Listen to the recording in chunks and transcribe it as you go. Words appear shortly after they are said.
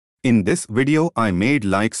In this video I made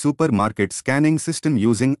like supermarket scanning system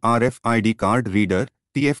using RFID card reader,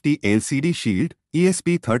 TFT LCD shield,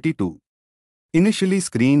 ESP32. Initially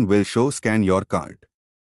screen will show scan your card.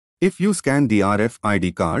 If you scan the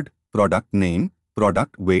RFID card, product name,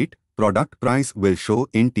 product weight, product price will show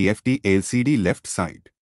in TFT LCD left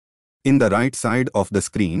side. In the right side of the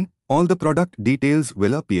screen, all the product details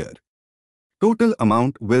will appear. Total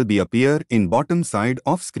amount will be appear in bottom side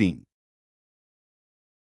of screen.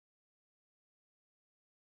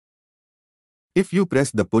 If you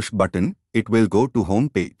press the push button, it will go to home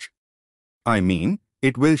page. I mean,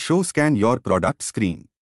 it will show scan your product screen.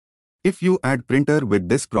 If you add printer with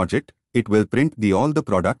this project, it will print all the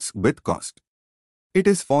products with cost. It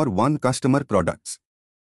is for one customer products.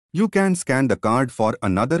 You can scan the card for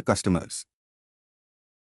another customers.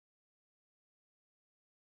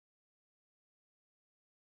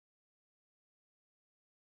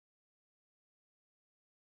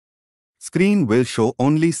 Screen will show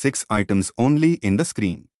only 6 items only in the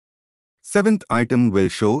screen. 7th item will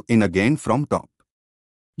show in again from top.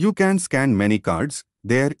 You can scan many cards,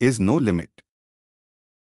 there is no limit.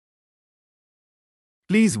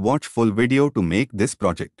 Please watch full video to make this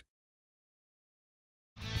project.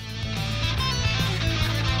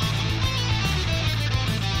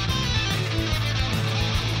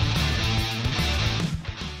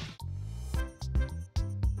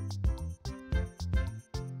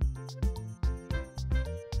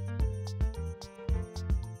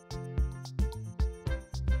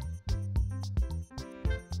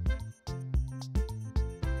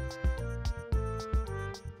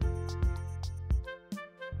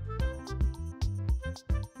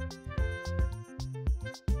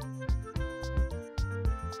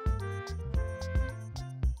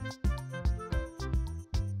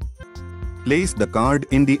 Place the card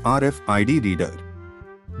in the RFID reader.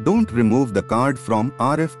 Don't remove the card from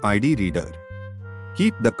RFID reader.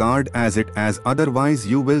 Keep the card as it as, otherwise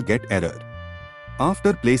you will get error.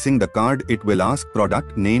 After placing the card, it will ask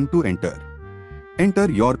product name to enter.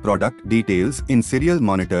 Enter your product details in serial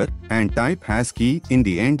monitor and type hash key in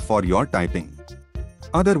the end for your typing.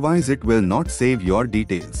 Otherwise it will not save your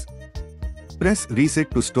details. Press reset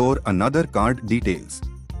to store another card details.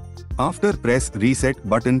 After press reset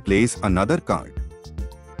button, place another card.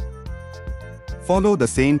 Follow the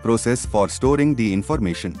same process for storing the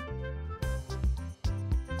information.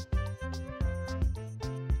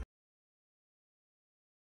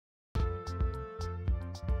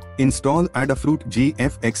 Install Adafruit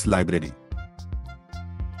GFX library.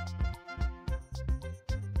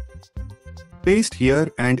 Paste here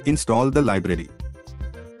and install the library.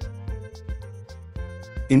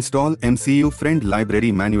 Install MCU friend library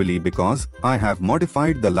manually because I have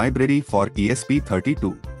modified the library for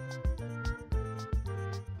ESP32.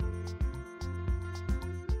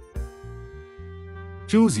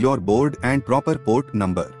 Choose your board and proper port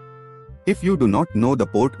number. If you do not know the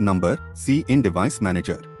port number, see in Device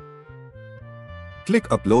Manager. Click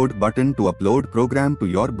Upload button to upload program to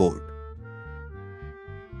your board.